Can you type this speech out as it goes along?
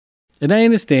And I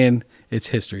understand it's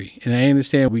history, and I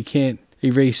understand we can't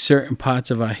erase certain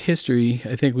parts of our history.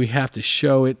 I think we have to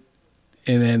show it,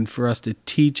 and then for us to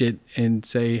teach it and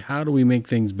say, how do we make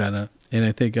things better? And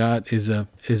I think art is a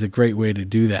great way to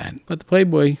do that. But the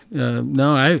Playboy,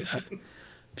 if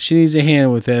she needs a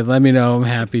hand with it, let me know. I'm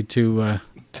happy to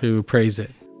appraise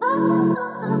it.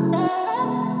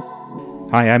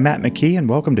 Hi, I'm Matt McKee, and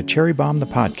welcome to Cherry Bomb the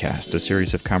Podcast, a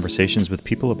series of conversations with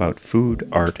people about food,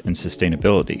 art, and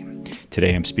sustainability.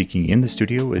 Today I'm speaking in the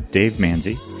studio with Dave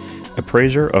Manzi,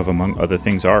 appraiser of, among other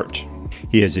things, art.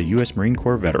 He is a U.S. Marine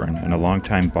Corps veteran and a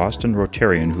longtime Boston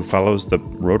Rotarian who follows the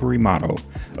Rotary motto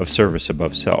of service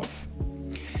above self.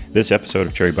 This episode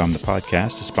of Cherry Bomb the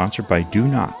Podcast is sponsored by Do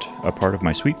Not, a part of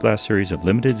my Sweet Blast series of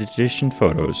limited edition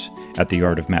photos at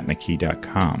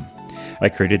theartofmattmckee.com. I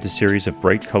created the series of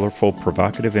bright, colorful,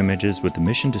 provocative images with the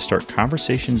mission to start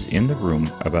conversations in the room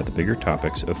about the bigger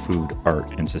topics of food,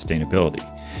 art, and sustainability.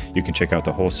 You can check out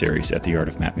the whole series at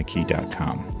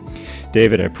theartofmattmckee.com.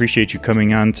 David, I appreciate you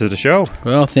coming on to the show.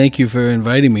 Well, thank you for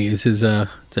inviting me. This is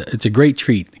it's a great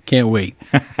treat. Can't wait.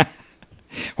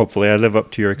 Hopefully I live up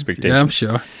to your expectations. Yeah, I'm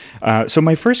sure. So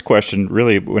my first question,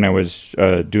 really, when I was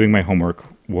doing my homework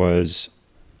was,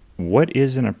 what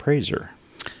is an appraiser?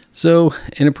 So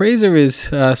an appraiser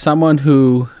is someone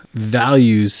who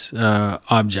values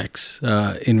objects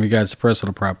in regards to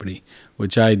personal property,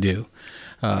 which I do.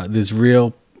 There's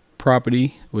real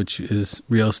property, which is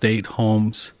real estate,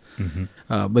 homes.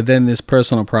 Mm-hmm. But then there's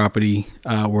personal property,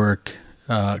 work,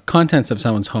 contents of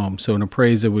someone's home. So an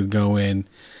appraiser would go in,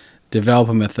 develop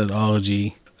a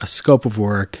methodology, a scope of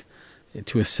work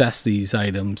to assess these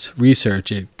items,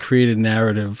 research it, create a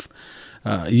narrative,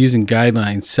 using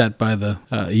guidelines set by the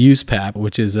USPAP,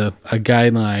 which is a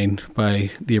guideline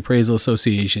by the appraisal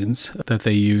associations that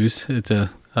they use. It's a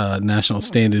national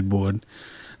standard board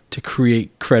to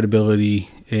create credibility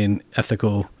in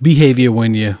ethical behavior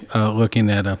when you're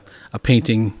looking at a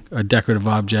painting, a decorative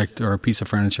object, or a piece of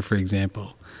furniture, for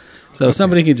example. So okay.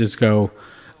 Somebody can just go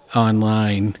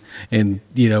online and,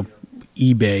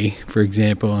 eBay, for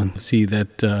example, and see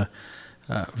that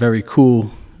very cool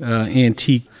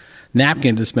antique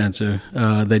napkin dispenser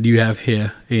that you have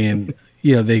here, and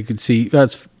they could see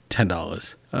that's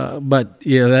 $10. But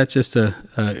that's just a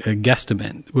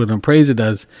guesstimate. What an appraiser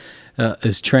does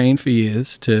is train for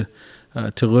years to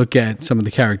look at some of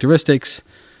the characteristics,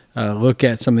 look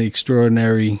at some of the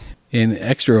extraordinary and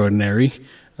extraordinary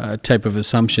type of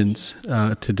assumptions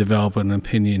to develop an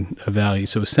opinion of value.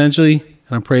 So essentially,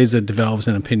 an appraiser develops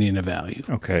an opinion of value.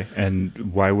 Okay, and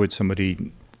why would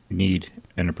somebody need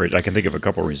an appraiser? I can think of a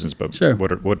couple reasons, but sure.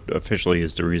 What officially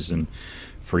is the reason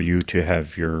for you to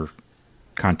have your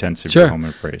contents of sure. your home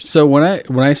appraised? So when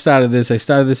I started this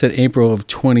in April of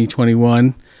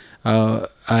 2021.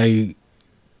 I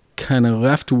kind of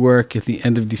left work at the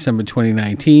end of December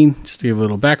 2019. Just to give a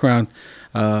little background,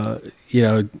 I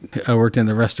worked in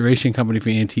the restoration company for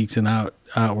antiques and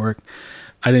artwork.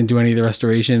 I didn't do any of the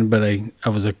restoration, but I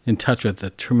was in touch with a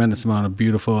tremendous amount of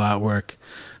beautiful artwork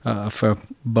for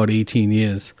about 18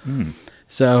 years.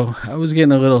 So I was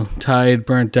getting a little tired,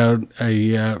 burnt out.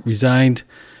 I resigned.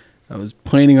 I was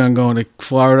planning on going to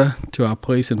Florida, to our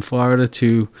place in Florida,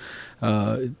 for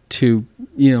the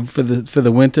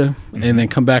winter, mm-hmm. and then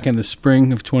come back in the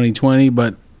spring of 2020.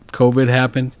 But COVID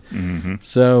happened, mm-hmm.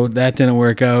 so that didn't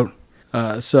work out.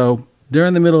 So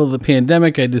during the middle of the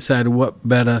pandemic, I decided what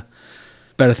better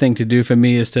thing to do for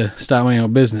me is to start my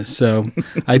own business. So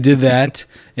I did that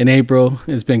in April.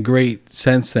 It's been great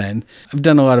since then. I've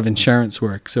done a lot of insurance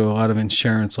work, so a lot of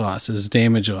insurance losses,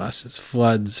 damage losses,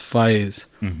 floods, fires,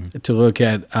 mm-hmm. to look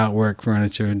at artwork,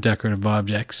 furniture, and decorative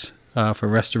objects for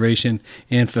restoration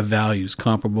and for values,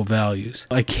 comparable values.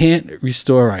 I can't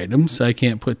restore items. I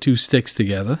can't put two sticks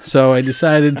together. So I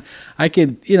decided I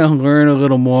could, learn a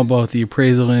little more about the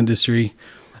appraisal industry,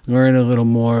 learn a little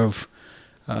more of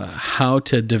how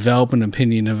to develop an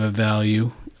opinion of a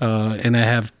value. And I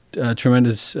have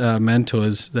tremendous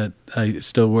mentors that I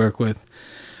still work with.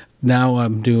 Now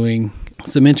I'm doing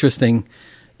some interesting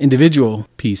individual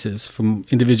pieces from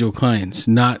individual clients,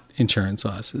 not insurance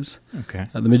losses. Okay.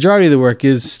 The majority of the work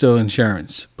is still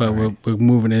insurance, but right. we're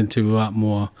moving into a lot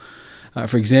more.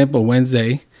 For example,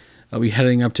 Wednesday, I'll be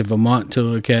heading up to Vermont to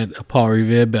look at a Paul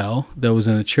Revere bell that was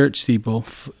in a church steeple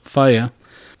fire.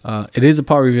 It is a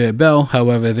Paul Revere bell.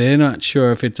 However, they're not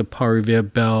sure if it's a Paul Revere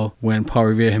bell when Paul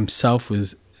Revere himself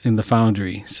was in the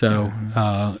foundry. So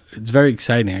it's very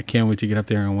exciting. I can't wait to get up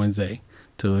there on Wednesday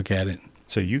to look at it.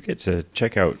 So you get to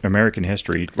check out American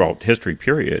history, history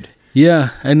period, Yeah,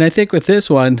 and I think with this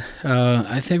one,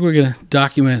 I think we're going to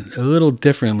document a little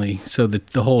differently, so that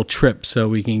the whole trip, so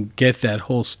we can get that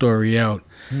whole story out.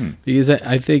 Because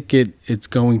I think it's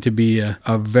going to be a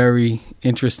very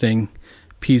interesting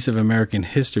piece of American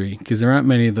history, because there aren't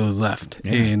many of those left,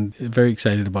 and very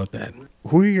excited about that.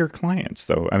 Who are your clients,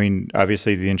 though? I mean,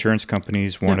 obviously the insurance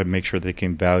companies want to make sure they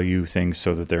can value things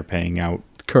so that they're paying out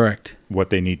Correct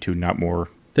what they need to, not more,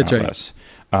 That's not right. less.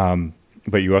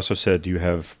 But you also said you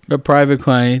have private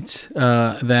clients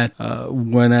that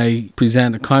when I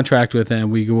present a contract with them,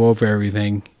 we go over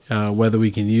everything, whether we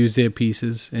can use their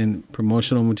pieces in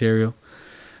promotional material,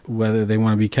 whether they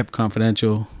want to be kept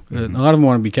confidential. A lot of them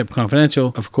want to be kept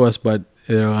confidential, of course, but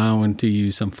they're allowing to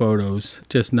use some photos,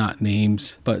 just not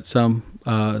names, but some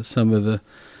of the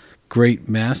great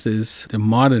masters, the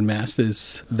modern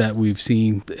masters that we've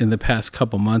seen in the past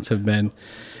couple months have been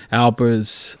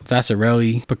Albers,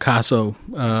 Vasarely, Picasso.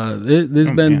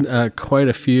 There's been quite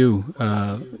a few,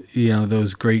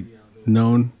 those great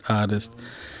known artists.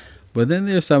 But then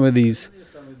there's some of these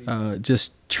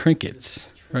just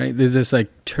trinkets, right? There's this like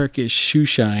Turkish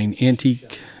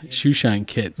antique shoe shine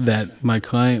kit that my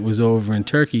client was over in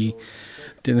Turkey.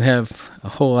 Didn't have a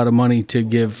whole lot of money to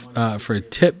give for a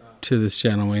tip to this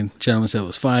gentleman. Gentleman said it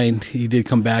was fine. He did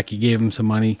come back. He gave him some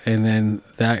money. And then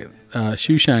that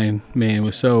shoe shine man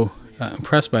was so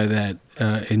impressed by that,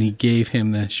 and he gave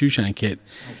him the shoe shine kit.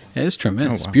 And it's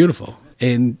tremendous. It's beautiful.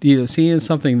 And, seeing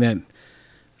something that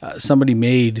somebody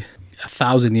made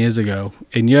 1,000 years ago,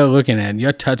 and you're looking at it,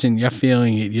 you're touching, you're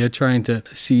feeling it, you're trying to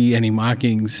see any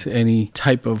markings, any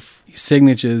type of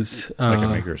signatures. like a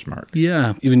maker's mark.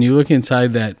 Yeah. Even you look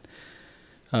inside that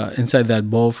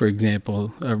bowl, for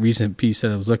example, a recent piece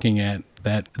that I was looking at,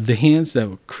 that the hands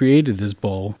that created this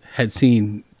bowl had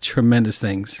seen tremendous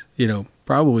things,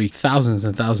 probably thousands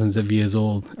and thousands of years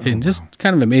old. And just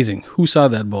kind of amazing. Who saw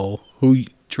that bowl? Who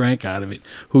drank out of it?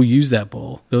 Who used that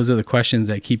bowl? Those are the questions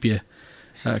that keep you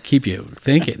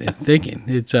thinking and thinking.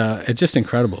 It's just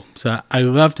incredible. So I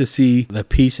love to see the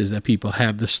pieces that people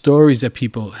have, the stories that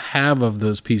people have of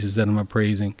those pieces that I'm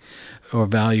appraising or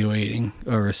evaluating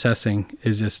or assessing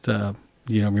is just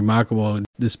remarkable.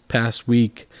 This past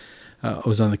week, I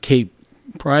was on the Cape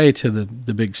prior to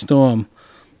the big storm,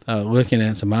 looking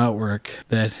at some artwork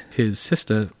that his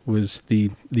sister was the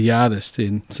artist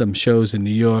in some shows in New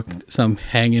York, some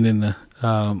hanging in the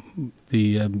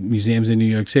museums in New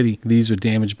York City. These were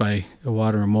damaged by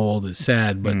water and mold. It's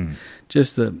sad, but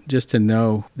just to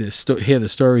know hear the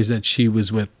stories that she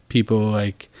was with people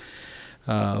like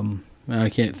I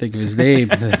can't think of his name,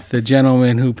 the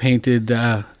gentleman who painted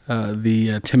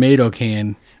the tomato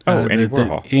can. Andy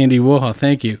Warhol. Andy Warhol,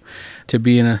 thank you. To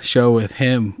be in a show with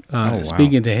him,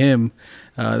 speaking to him,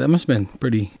 that must have been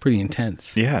pretty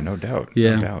intense. Yeah, no doubt.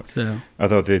 Yeah, no doubt. So.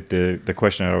 Although the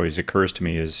question that always occurs to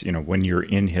me is, when you're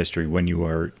in history, when you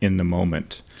are in the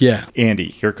moment. Yeah. Andy,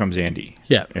 here comes Andy.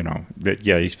 Yeah.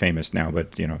 He's famous now,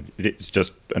 but it's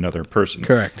just another person.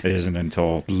 Correct. It isn't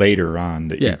until later on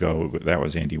that you go, that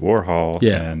was Andy Warhol,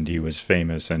 and he was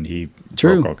famous, and he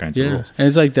broke all kinds of rules. And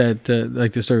it's like that,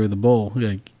 like the story with the bowl.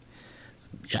 Like,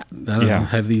 I don't know,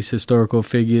 have these historical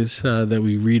figures that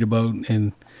we read about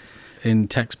in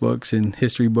textbooks and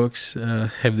history books,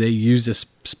 have they used a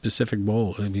specific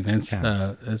bowl? I mean, that's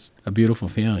a beautiful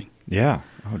feeling. Yeah,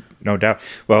 no doubt.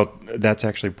 Well, that's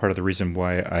actually part of the reason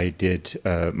why I did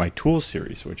my tools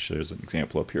series, which there's an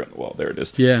example up here on the wall. There it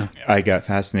is. Yeah. I got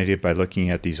fascinated by looking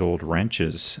at these old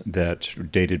wrenches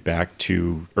that dated back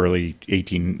to early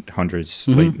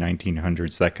 1800s, late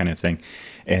 1900s, that kind of thing.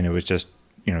 And it was just,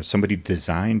 somebody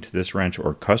designed this wrench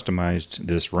or customized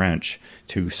this wrench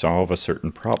to solve a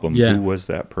certain problem. Yeah. Who was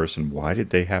that person? Why did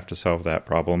they have to solve that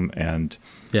problem? And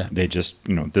they just,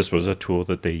 this was a tool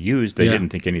that they used. They didn't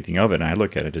think anything of it. And I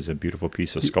look at it as a beautiful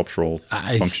piece of sculptural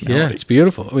functionality. Yeah, it's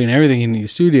beautiful. I mean, everything in the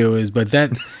studio is, but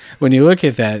that, when you look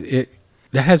at that,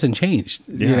 that hasn't changed.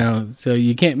 So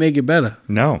you can't make it better.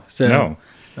 No.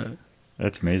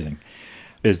 That's amazing.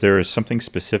 Is there something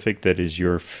specific that is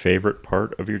your favorite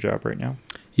part of your job right now?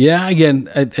 Yeah, again,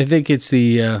 I think it's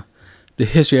the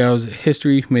history. I was a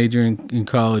history major in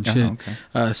college.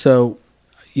 So,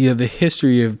 the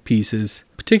history of pieces,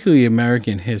 particularly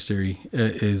American history,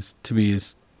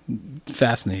 is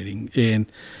fascinating. And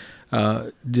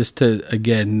just to,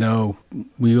 again, know,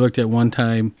 we looked at one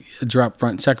time a drop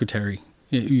front secretary.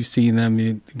 You've seen them,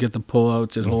 you get the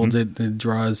pullouts, it holds it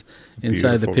draws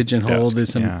inside the pigeonhole.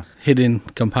 There's some hidden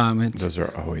compartments. Those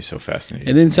are always so fascinating.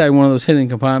 And inside one of those hidden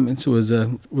compartments was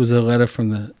a letter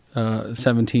from the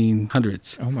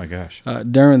 1700s. Oh my gosh.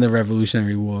 During the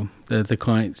Revolutionary War, that the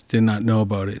clients did not know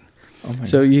about it. Oh my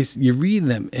so you read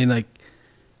them, and like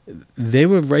they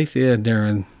were right there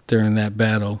during that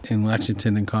battle in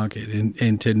Lexington and Concord,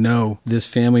 and to know this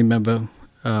family member,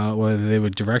 whether they were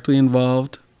directly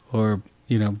involved or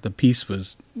the piece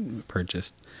was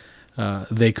purchased,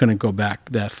 they couldn't go back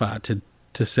that far to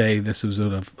say this was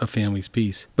a family's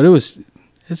piece. But it's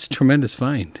a tremendous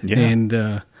find,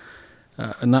 and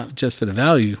not just for the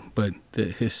value, but the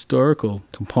historical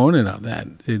component of that,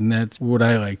 and that's what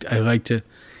I liked. I like to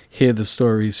hear the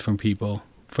stories from people,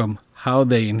 from how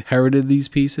they inherited these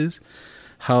pieces,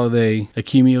 how they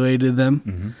accumulated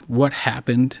them, what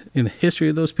happened in the history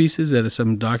of those pieces that are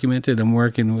some documented. I'm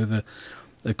working with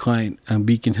a client on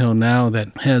Beacon Hill now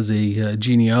that has a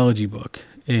genealogy book,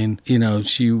 and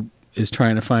she is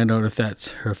trying to find out if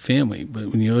that's her family. But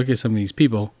when you look at some of these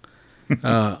people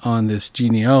on this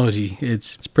genealogy,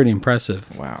 it's pretty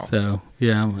impressive. Wow. So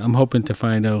yeah, I'm hoping to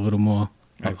find out a little more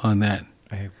on that.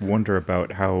 I wonder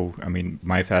about how,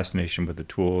 my fascination with the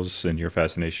tools and your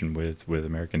fascination with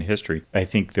American history, I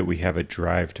think that we have a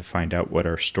drive to find out what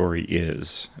our story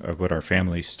is, or what our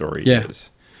family's story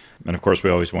is. And of course, we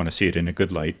always want to see it in a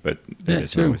good light, but that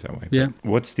isn't always that way. Yeah.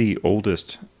 But what's the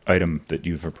oldest item that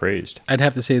you've appraised? I'd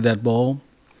have to say that bowl.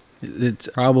 It's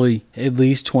probably at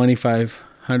least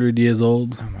 2,500 years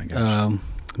old. Oh my gosh.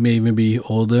 May even be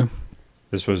older.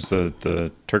 This was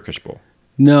the Turkish bowl?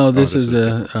 No, this is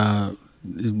a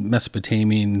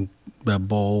Mesopotamian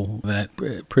bowl that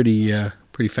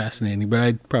pretty fascinating. But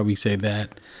I'd probably say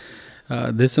that.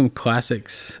 There's some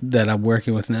classics that I'm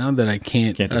working with now that I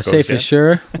can't say for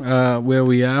sure where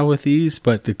we are with these,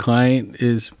 but the client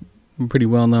is pretty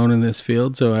well known in this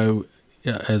field, so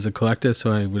as a collector,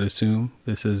 so I would assume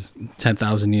this is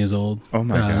 10,000 years old. Oh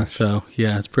my gosh. So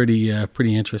yeah, it's pretty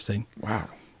interesting. Wow.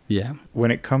 Yeah.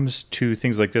 When it comes to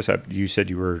things like this, you said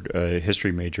you were a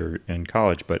history major in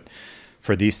college, but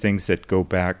for these things that go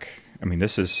back,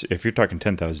 this is, if you're talking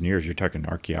 10,000 years, you're talking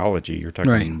archaeology, you're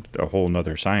talking a whole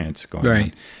nother science going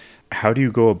on. How do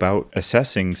you go about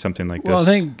assessing something like this? Well, I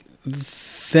think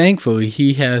thankfully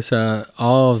he has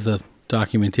all of the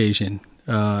documentation,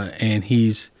 and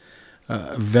he's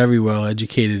very well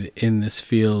educated in this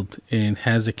field and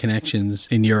has the connections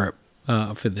in Europe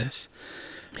for this.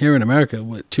 Here in America,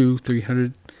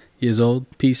 200-300 years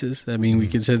old pieces. We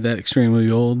consider that extremely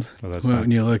old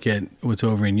when you look at what's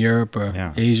over in Europe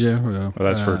or Asia. Well,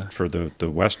 that's for the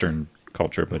Western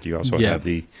culture, but you also have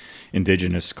the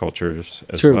indigenous cultures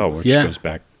as well, which goes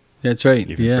back. That's right.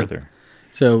 Even further.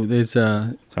 So there's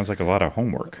sounds like a lot of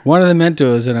homework. One of the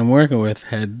mentors that I'm working with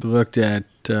had looked at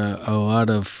a lot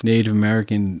of Native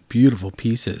American beautiful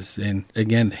pieces, and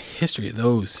again the history of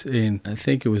those. And I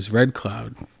think it was Red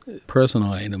Cloud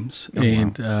personal items,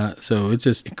 so it's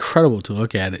just incredible to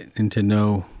look at it and to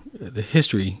know the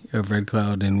history of Red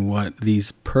Cloud and what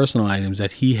these personal items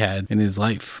that he had in his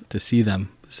life. To see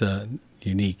them is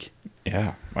unique.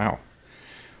 Yeah. Wow.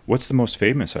 What's the most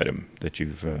famous item that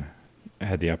you've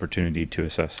had the opportunity to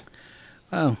assess?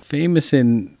 Well, famous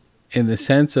in the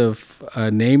sense of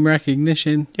name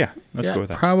recognition. Yeah, let's go with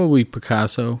that. Probably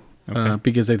Picasso,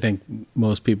 because I think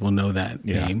most people know that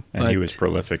name. And he was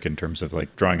prolific in terms of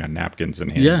like drawing on napkins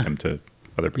and handing them to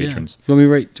other patrons. Do you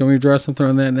want me to draw something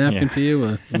on that napkin for you?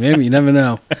 Or maybe, you never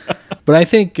know. But I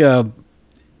think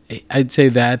I'd say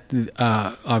that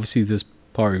obviously this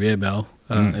Paul Revere bell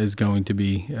is going to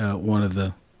be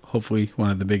hopefully one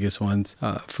of the biggest ones.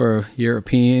 For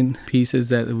European pieces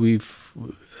that we've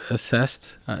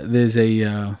assessed, there's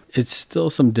it's still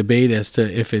some debate as to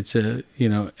if it's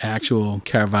actual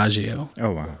Caravaggio.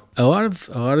 Oh wow. A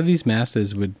lot of these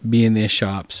masters would be in their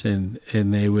shops and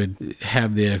they would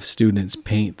have their students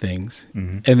paint things,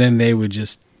 and then they would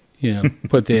just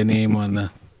put their name on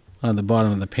the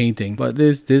bottom of the painting. But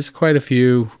there's quite a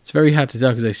few. It's very hard to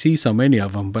tell because I see so many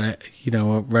of them, but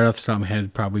right off the top of my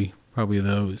head, probably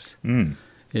those.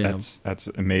 Yeah. That's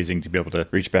amazing to be able to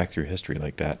reach back through history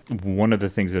like that. One of the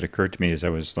things that occurred to me as I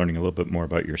was learning a little bit more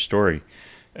about your story,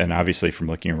 and obviously from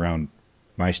looking around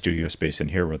my studio space in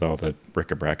here with all the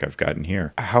bric-a-brac I've gotten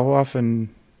here, how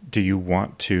often do you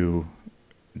want to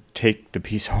take the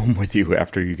piece home with you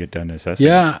after you get done assessing?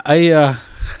 Yeah, I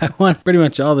want pretty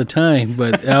much all the time,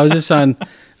 but I was just on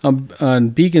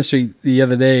Beacon Street the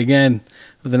other day again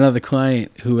with another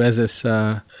client who has this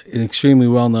an extremely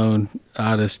well-known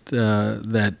artist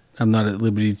that I'm not at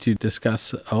liberty to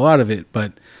discuss a lot of it,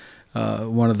 but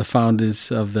one of the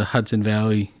founders of the Hudson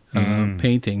Valley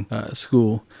painting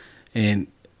school, and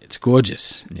it's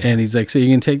gorgeous. Yeah. And he's like, so you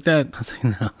can take that? I was like,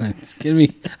 no, it's kidding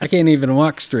me. I can't even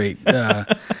walk straight.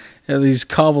 These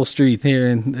cobble street here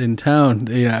in town,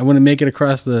 I want to make it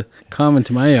across the common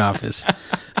to my office,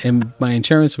 and my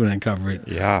insurance wouldn't cover it.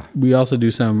 Yeah. We also do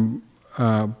some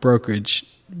brokerage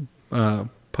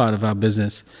part of our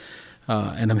business,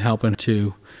 and I'm helping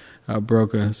to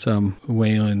broker some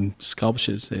Wayland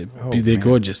sculptures. They're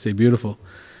gorgeous. They're beautiful.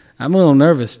 I'm a little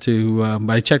nervous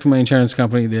but I checked with my insurance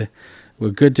company. We're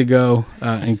good to go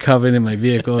and covered in my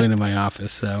vehicle and in my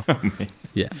office. So,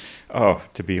 yeah. Oh,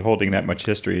 to be holding that much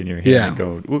history in your hand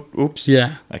and go, oops.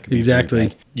 Yeah, that could be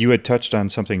exactly. You had touched on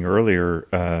something earlier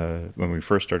when we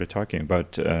first started talking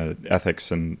about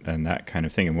ethics and that kind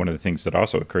of thing. And one of the things that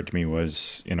also occurred to me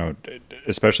was,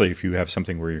 especially if you have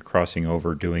something where you're crossing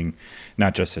over doing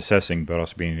not just assessing, but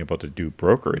also being able to do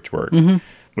brokerage work,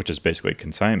 which is basically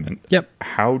consignment. Yep.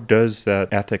 How does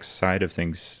that ethics side of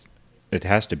things, it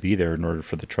has to be there in order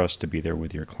for the trust to be there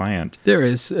with your client? There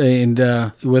is. And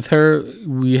with her,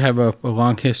 we have a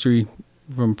long history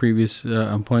from previous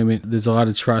employment. There's a lot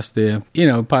of trust there.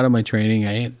 Part of my training,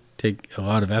 I take a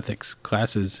lot of ethics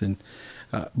classes,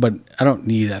 but I don't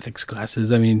need ethics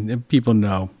classes. I mean, people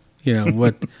know,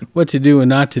 what to do and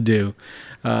not to do.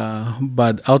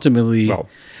 But ultimately... Well,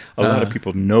 a lot of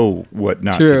people know what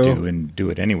not true. to do and do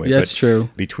it anyway. That's true.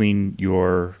 Between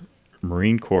your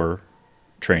Marine Corps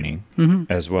training,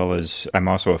 as well as I'm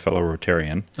also a fellow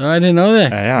Rotarian. Oh, I didn't know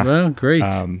that. Yeah. Well, great.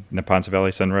 The Ponce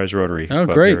Valley Sunrise Rotary Oh,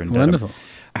 Club great. here in Dedham. Wonderful.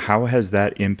 How has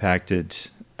that impacted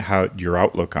your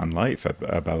outlook on life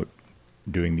about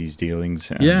doing these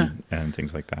dealings and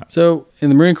things like that? So in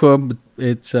the Marine Corps,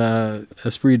 it's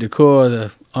esprit de corps,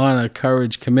 the honor,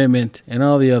 courage, commitment, and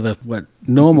all the other what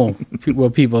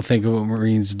people think of what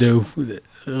Marines do,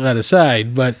 let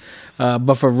aside. But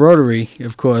for Rotary,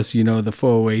 of course, the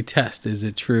 4-way test. Is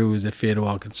it true? Is it fair to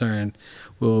all concerned?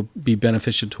 Will it be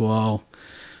beneficial to all?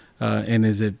 And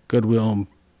is it goodwill?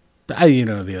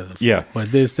 The other. Yeah.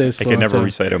 But there's I can never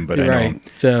recite them, but I know.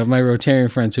 Right. So my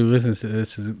Rotarian friends who listen to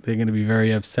this, they're going to be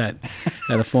very upset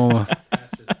at a former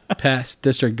past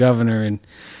district governor and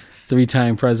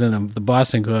 3-time president of the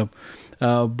Boston Club.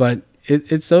 But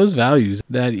it's those values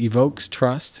that evokes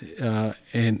trust,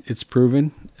 and it's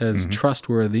proven as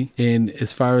trustworthy. And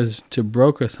as far as to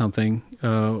broker something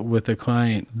with a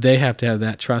client, they have to have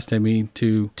that trust in me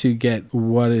to get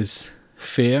what is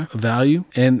fair value,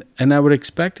 and I would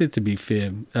expect it to be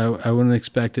fair. I wouldn't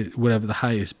expect it whatever the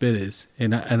highest bid is,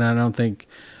 and I don't think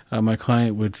my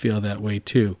client would feel that way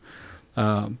too,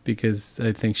 because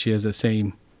I think she has the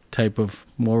same type of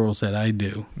morals that I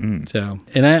do. So,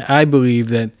 and I believe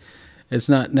that it's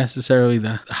not necessarily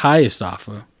the highest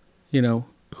offer.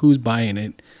 Who's buying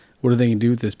it? What are they going to do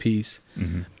with this piece?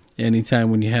 Anytime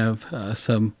when you have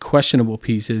some questionable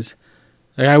pieces,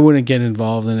 I wouldn't get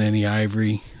involved in any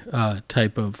ivory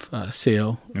type of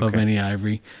sale of any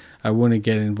ivory. I wouldn't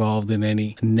get involved in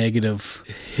any negative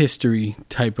history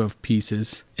type of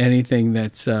pieces. Anything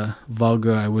that's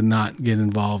vulgar, I would not get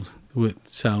involved with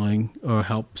selling or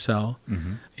help sell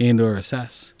and or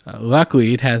assess.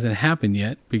 Luckily, it hasn't happened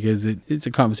yet because it's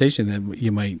a conversation that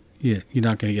you're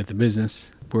not going to get the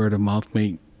business. Word of mouth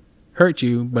may hurt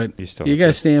you, but you got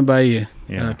to stand by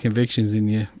your convictions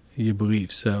and your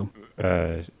beliefs. So.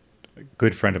 A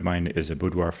good friend of mine is a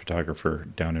boudoir photographer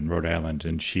down in Rhode Island,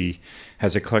 and she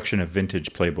has a collection of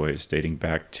vintage Playboys dating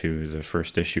back to the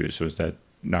first issues. So would that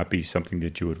not be something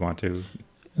that you would want to?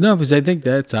 No, because I think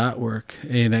that's artwork,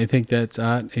 and I think that's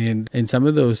art, and some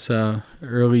of those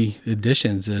early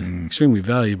editions are extremely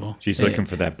valuable. She's looking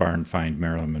for that barn find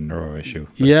Marilyn Monroe issue.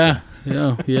 Yeah.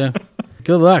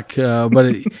 Good luck.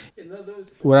 But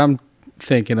what I'm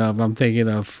thinking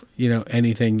of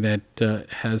anything that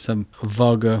has some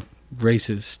vulgar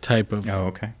racist type of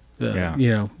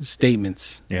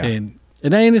statements. Yeah.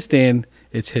 And I understand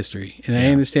it's history, and I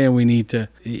understand we need to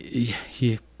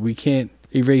we can't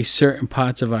erase certain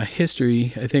parts of our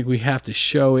history. I think we have to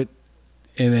show it,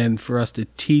 and then for us to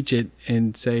teach it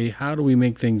and say, how do we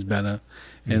make things better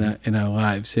in our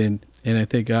lives? And I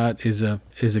think art is a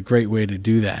great way to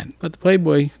do that. But the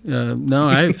Playboy,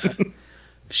 if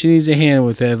she needs a hand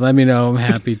with it, let me know. I'm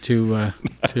happy to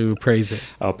praise it.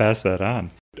 I'll pass that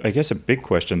on. I guess a big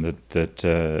question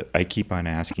that I keep on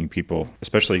asking people,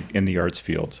 especially in the arts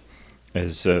field,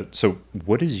 is so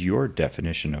what is your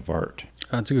definition of art?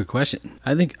 That's a good question.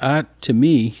 I think art to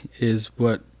me is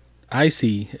what I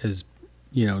see as,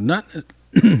 not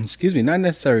not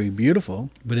necessarily beautiful,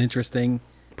 but interesting,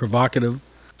 provocative,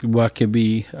 what could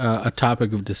be a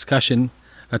topic of discussion,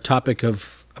 a topic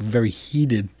of a very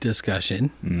heated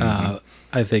discussion,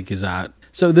 I think is art.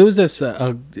 So there was this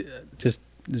just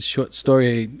this short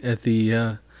story at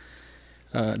the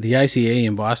ICA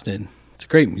in Boston. It's a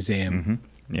great museum.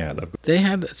 Yeah, I love it. They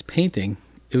had this painting.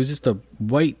 It was just a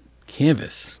white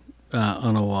canvas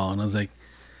on a wall, and I was like,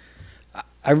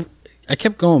 I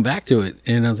kept going back to it,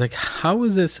 and I was like, how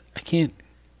is this? I can't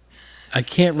I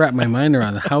can't wrap my mind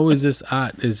around it. How is this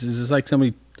art? Is this like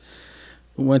somebody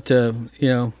went to,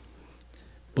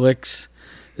 Blix,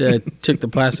 took the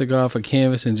plastic off a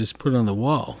canvas and just put it on the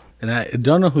wall? And I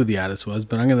don't know who the artist was,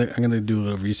 but I'm gonna do a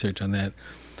little research on that.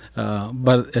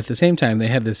 But at the same time, they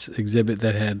had this exhibit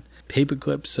that had paper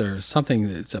clips or something.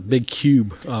 It's a big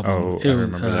cube of them. I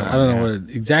remember that one. I don't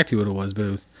know exactly what it was,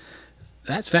 but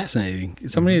that's fascinating.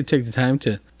 Somebody had taken the time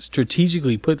to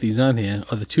strategically put these on here,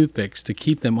 or the toothpicks, to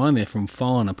keep them on there from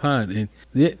falling apart. And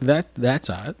that's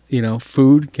art.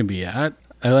 Food can be art.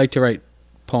 I like to write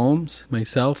poems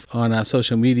myself. On our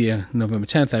social media, November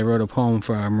 10th, I wrote a poem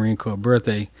for our Marine Corps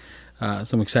birthday.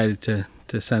 So I'm excited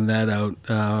to send that out.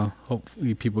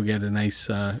 Hopefully people get a nice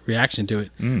reaction to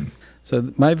it.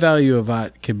 So my value of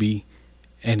art could be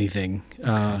anything.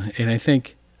 And I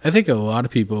think a lot of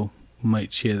people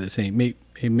might share the same.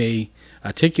 It may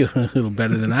articulate a little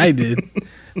better than I did,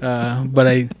 but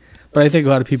I think a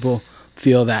lot of people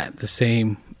feel that the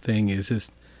same thing is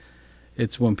just,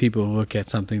 it's when people look at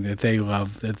something that they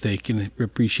love, that they can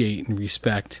appreciate and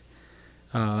respect,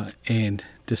 and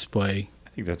display.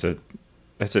 I think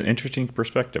that's an interesting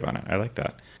perspective on it. I like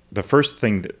that. The first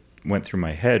thing that went through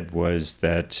my head was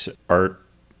that art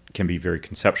can be very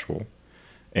conceptual,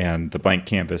 and the blank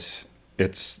canvas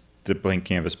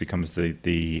becomes the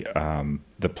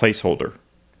placeholder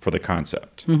for the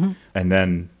concept. Mm-hmm. And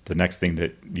then the next thing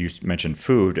that you mentioned,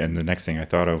 food, and the next thing I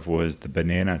thought of was the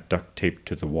banana duct taped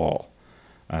to the wall.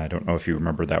 I don't know if you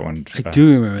remember that one. I do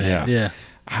remember that. Yeah.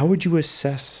 How would you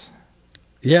assess?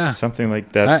 Something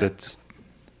like that.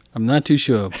 I'm not too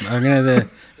sure.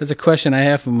 That's a question I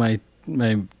have for my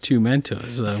two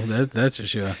mentors. So that's for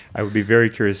sure. I would be very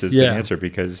curious as to the answer,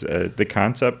 because the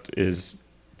concept is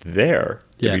there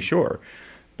to be sure,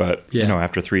 but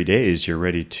after 3 days you're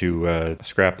ready to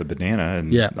scrap the banana,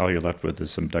 and all you're left with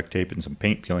is some duct tape and some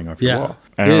paint peeling off your wall.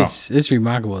 It's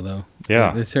remarkable, though.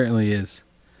 It certainly is.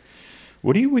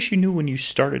 What do you wish you knew when you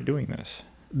started doing this?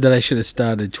 That I should have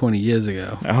started 20 years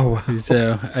ago. Oh, wow.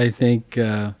 So I think,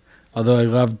 although I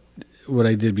loved what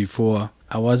I did before,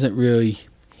 I wasn't really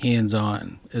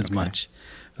hands-on as much.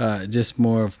 Just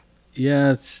more of,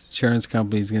 insurance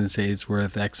company's going to say it's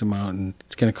worth X amount, and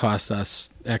it's going to cost us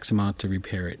X amount to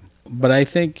repair it. But I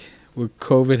think with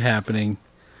COVID happening,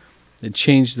 it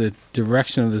changed the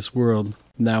direction of this world.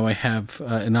 Now I have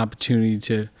an opportunity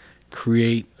to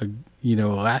create a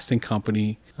lasting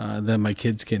company that my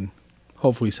kids can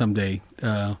hopefully someday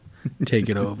take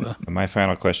it over. My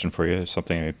final question for you is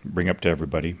something I bring up to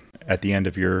everybody. At the end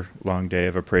of your long day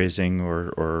of appraising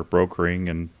or brokering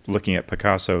and looking at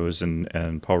Picassos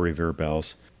and Paul Revere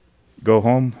bells, go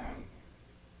home,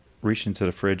 reach into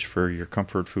the fridge for your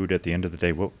comfort food at the end of the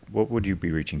day. What would you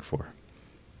be reaching for?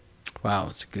 Wow,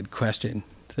 it's a good question.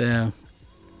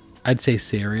 I'd say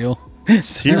cereal.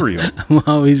 Cereal? I'm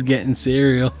always getting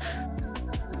cereal.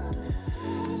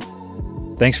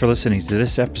 Thanks for listening to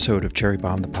this episode of Cherry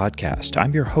Bomb the Podcast.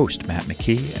 I'm your host, Matt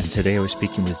McKee, and today I was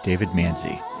speaking with David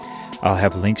Manzi. I'll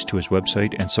have links to his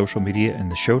website and social media in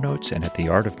the show notes and at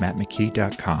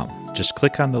theartofmattmckee.com. Just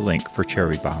click on the link for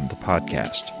Cherry Bomb the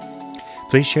Podcast.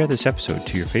 Please share this episode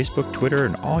to your Facebook, Twitter,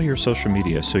 and all your social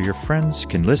media so your friends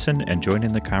can listen and join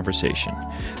in the conversation.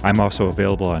 I'm also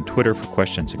available on Twitter for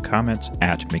questions and comments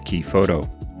at McKeePhoto.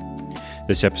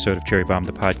 This episode of Cherry Bomb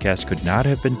the Podcast could not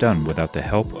have been done without the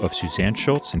help of Suzanne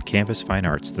Schultz and Canvas Fine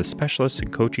Arts, the specialists in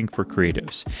coaching for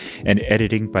creatives, and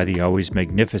editing by the always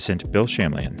magnificent Bill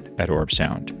Shamlian at Orb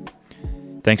Sound.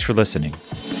 Thanks for listening,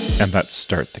 and let's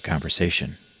start the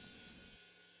conversation.